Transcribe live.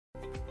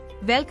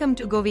Welcome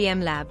to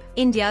GoVMlab,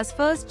 India's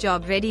first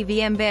job-ready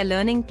VMware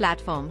learning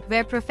platform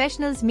where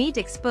professionals meet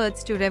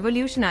experts to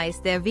revolutionize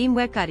their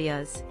VMware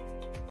careers.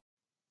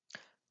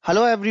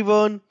 Hello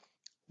everyone,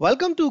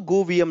 welcome to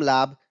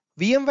GoVMlab,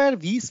 VMware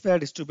vSphere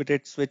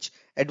Distributed Switch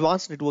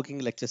Advanced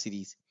Networking Lecture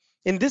Series.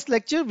 In this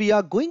lecture, we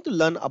are going to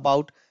learn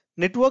about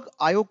network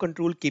I/O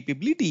control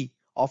capability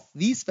of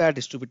vSphere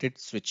Distributed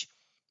Switch.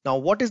 Now,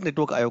 what is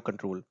network I/O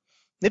control?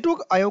 Network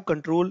I/O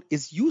control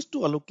is used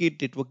to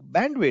allocate network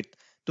bandwidth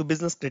to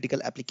business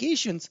critical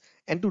applications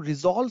and to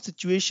resolve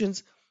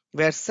situations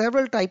where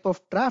several types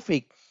of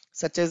traffic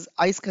such as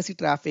iSCSI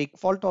traffic,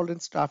 fault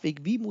tolerance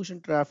traffic,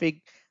 vMotion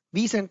traffic,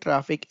 vSend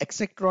traffic,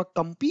 etc.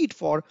 compete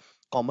for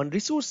common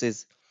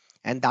resources,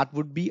 and that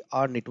would be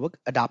our network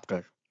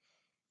adapter.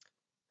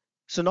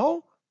 So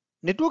now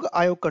network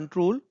I/O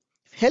control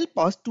help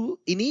us to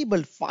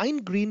enable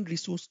fine-grained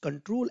resource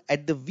control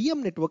at the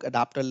VM network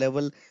adapter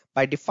level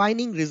by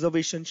defining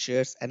reservation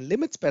shares and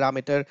limits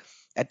parameter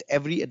at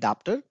every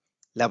adapter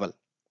level.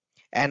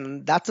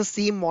 And that's the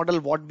same model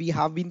what we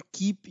have been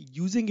keep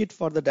using it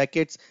for the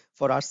decades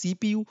for our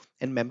CPU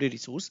and memory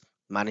resource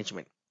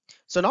management.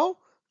 So now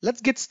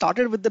let's get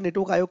started with the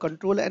network I/O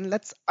control and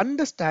let's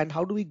understand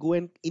how do we go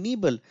and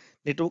enable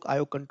network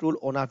I/O control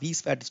on our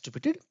vSphere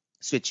distributed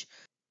switch.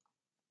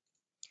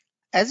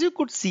 As you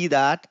could see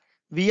that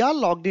we are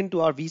logged into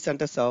our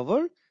vCenter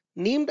server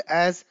named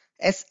as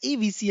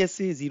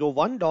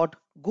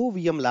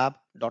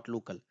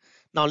savcsa01.govmlab.local.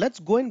 Now let's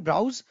go and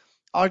browse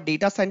our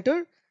data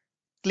center.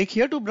 Click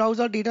here to browse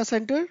our data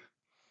center.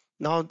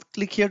 Now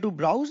click here to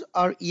browse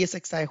our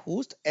ESXi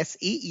host,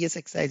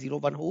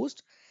 SA-ESXi01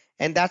 host.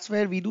 And that's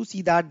where we do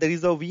see that there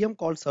is a VM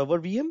called server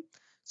VM.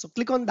 So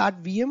click on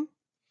that VM.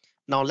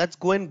 Now let's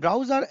go and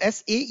browse our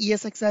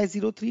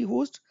SA-ESXi03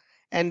 host.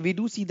 And we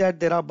do see that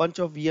there are a bunch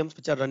of VMs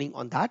which are running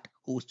on that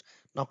host.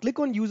 Now click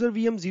on user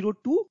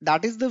VM02.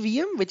 That is the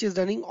VM which is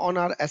running on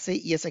our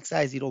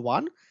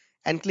SA-ESXi01.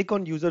 And click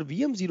on user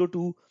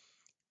VM02.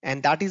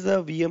 And that is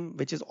the VM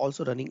which is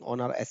also running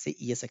on our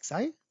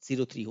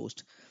SA-ESXi03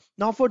 host.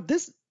 Now for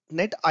this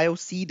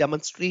NetIOC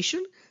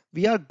demonstration,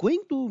 we are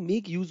going to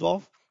make use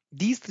of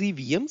these three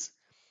VMs.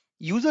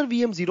 User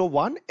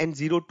VM01 and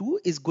 02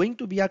 is going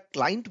to be our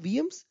client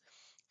VMs,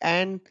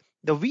 and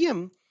the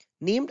VM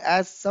named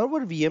as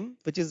server VM,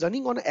 which is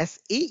running on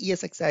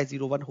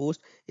SA-ESXi01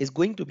 host, is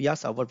going to be our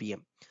server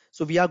VM.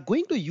 So we are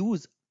going to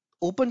use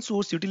open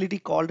source utility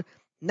called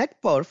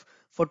netperf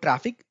for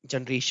traffic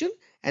generation,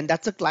 and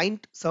that's a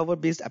client server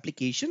based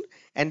application,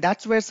 and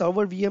that's where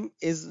server VM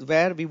is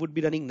where we would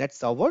be running net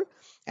server,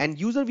 and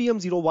user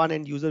VM01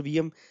 and user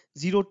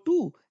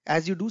VM02,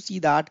 as you do see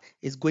that,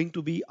 is going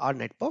to be our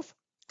netperf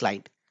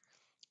client.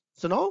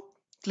 So now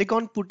click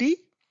on putty,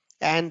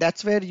 and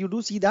that's where you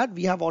do see that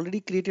we have already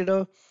created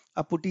a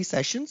putty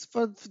sessions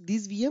for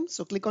these VMs.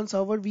 So click on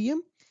server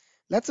VM.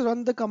 Let's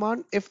run the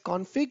command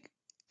ifconfig,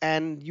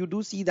 and you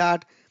do see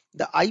that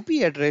the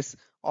IP address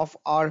of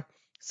our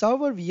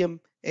server VM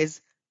is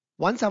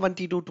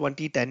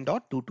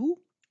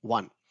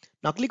 172.20.10.221.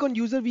 Now click on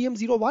user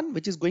VM01,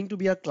 which is going to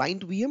be a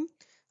client VM.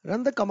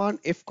 Run the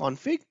command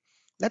ifconfig.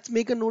 Let's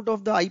make a note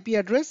of the IP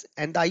address,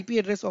 and the IP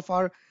address of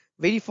our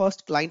very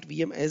first client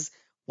VM is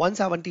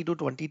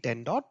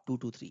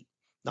 172.20.10.223.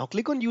 Now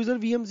click on user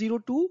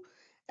VM02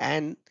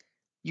 and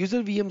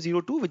user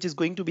VM02, which is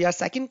going to be our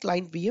second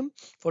client VM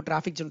for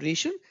traffic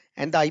generation,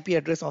 and the IP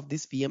address of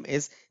this VM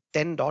is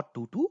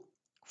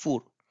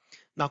 10.224.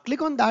 Now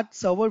click on that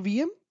server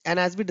VM, and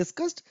as we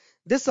discussed,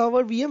 this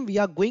server VM we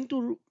are going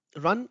to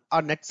run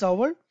our net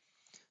server.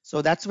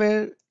 So that's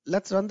where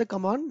let's run the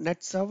command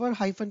net server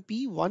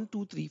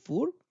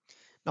 -p1234.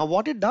 Now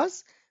what it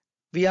does,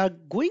 we are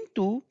going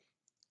to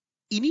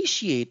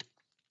initiate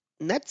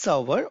net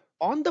server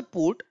on the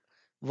port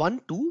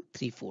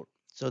 1234.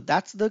 So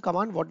that's the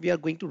command what we are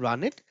going to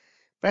run it.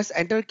 Press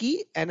enter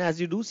key, and as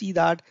you do see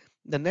that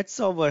the net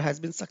server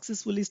has been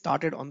successfully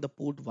started on the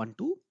port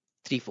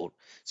 1234.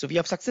 So we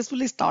have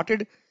successfully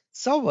started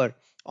server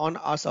on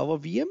our server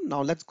VM.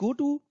 Now let's go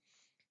to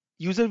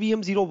user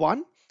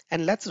VM01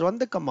 and let's run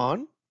the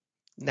command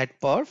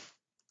netperf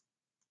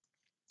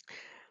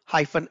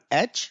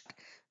 -h.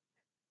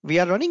 We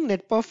are running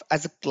netperf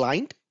as a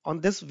client on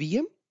this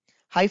VM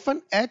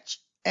 -h,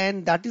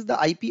 and that is the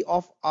IP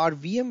of our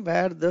VM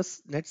where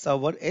this net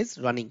server is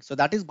running. So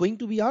that is going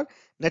to be our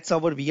net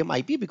server VM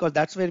IP, because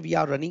that's where we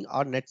are running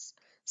our net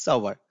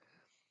server.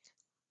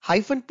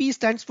 -p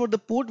stands for the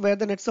port where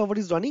the net server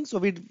is running. So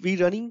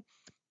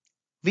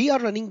we are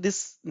running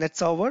this net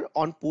server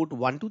on port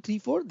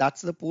 1234.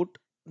 That's the port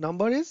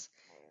number is.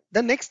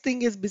 The next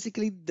thing is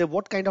basically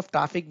what kind of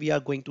traffic we are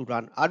going to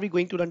run. Are we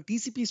going to run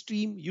TCP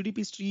stream,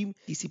 UDP stream,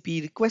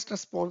 TCP request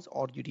response,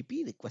 or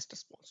UDP request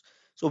response?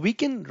 So we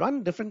can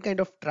run different kind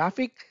of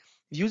traffic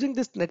using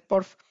this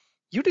netperf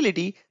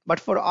utility, but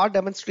for our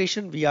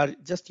demonstration we are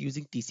just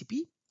using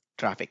TCP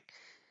traffic.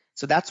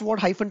 So that's what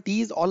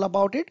 -t is all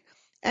about it.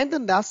 And the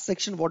last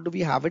section, what do we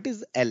have? It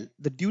is L,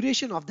 the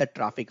duration of that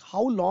traffic,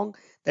 how long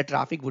the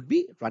traffic would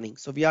be running.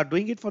 So we are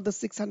doing it for the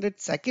 600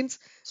 seconds.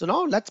 So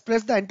now let's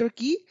press the enter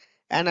key.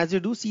 And as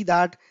you do see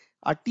that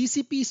our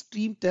TCP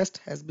stream test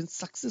has been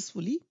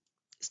successfully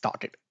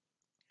started.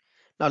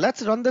 Now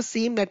let's run the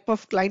same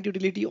netperf client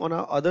utility on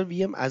our other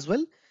VM as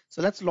well.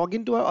 So let's log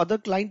into our other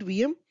client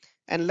VM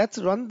and let's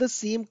run the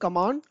same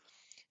command.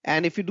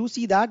 And if you do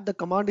see that the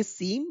command is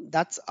same,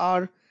 that's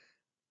our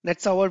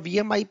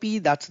VM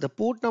IP, that's the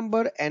port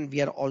number, and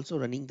we are also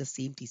running the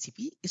same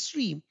TCP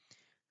stream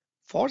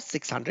for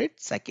 600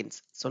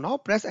 seconds. So now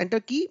press enter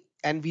key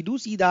and we do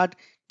see that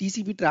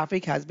TCP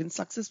traffic has been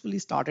successfully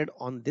started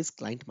on this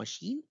client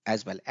machine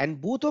as well. And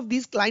both of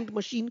these client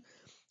machine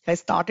has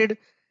started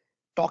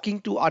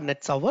talking to our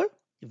net server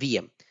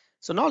VM.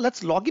 So now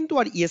let's log into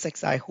our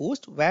ESXi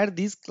host where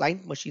these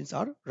client machines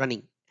are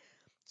running.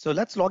 So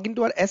let's log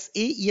into our SA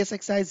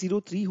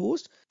ESXi03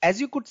 host.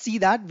 As you could see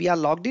that we are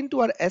logged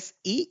into our SA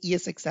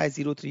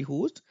ESXi03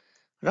 host.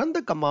 Run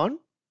the command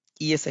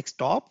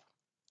ESXTOP,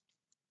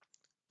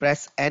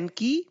 press N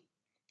key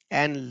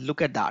and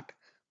look at that.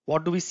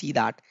 What do we see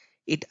that?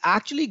 It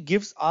actually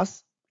gives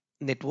us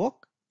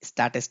network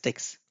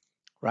statistics,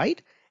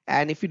 right?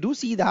 And if you do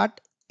see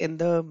that in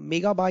the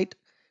megabyte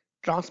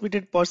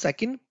transmitted per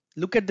second,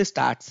 look at the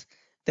stats.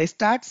 The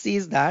stat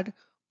says that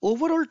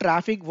overall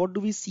traffic, what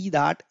do we see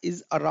that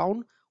is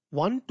around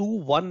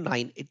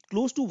 1219. It's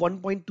close to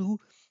 1.2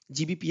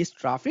 Gbps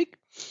traffic,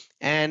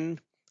 and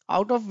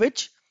out of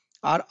which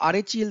our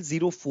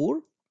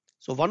RHEL04.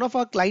 So one of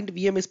our client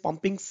VM is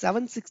pumping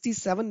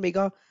 767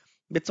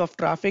 megabits of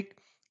traffic,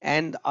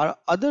 and our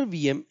other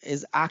VM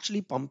is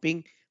actually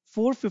pumping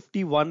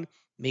 451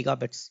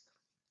 megabits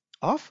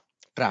of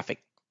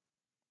traffic.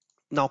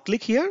 Now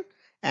click here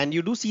and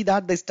you do see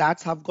that the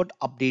stats have got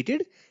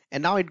updated,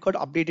 and now it got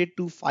updated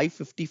to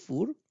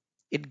 554.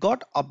 It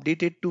got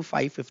updated to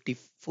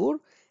 554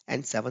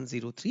 and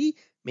 703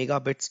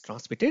 megabits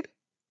transmitted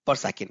per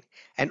second.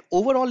 And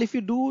overall, if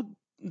you do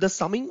the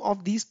summing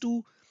of these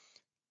two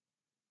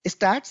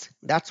stats,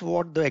 that's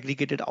what the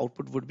aggregated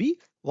output would be,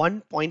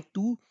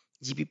 1.2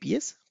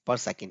 Gbps per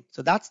second.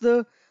 So that's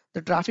the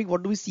traffic.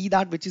 What do we see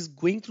that which is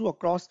going through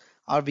across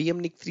our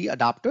VMNIC 3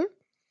 adapter.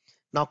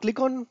 Now click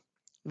on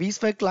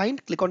vSphere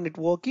client, click on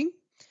networking.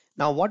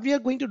 Now what we are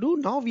going to do,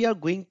 now we are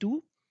going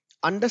to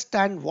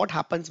understand what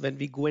happens when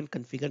we go and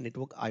configure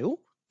network IO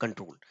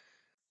control.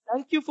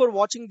 Thank you for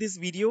watching this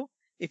video.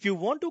 If you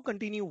want to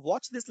continue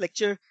watch this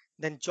lecture,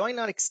 then join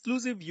our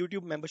exclusive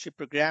YouTube membership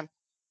program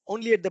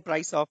only at the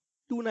price of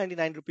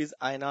 299 rupees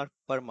INR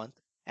per month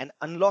and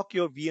unlock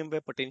your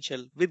VMware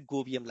potential with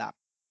GoVMlab.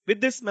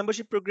 With this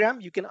membership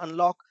program, you can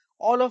unlock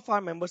all of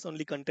our members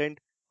only content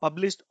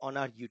published on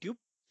our YouTube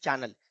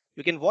channel.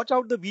 You can watch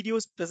out the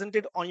videos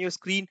presented on your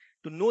screen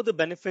to know the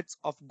benefits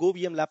of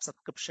GoVMlab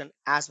subscription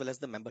as well as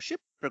the membership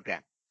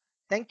program.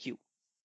 Thank you.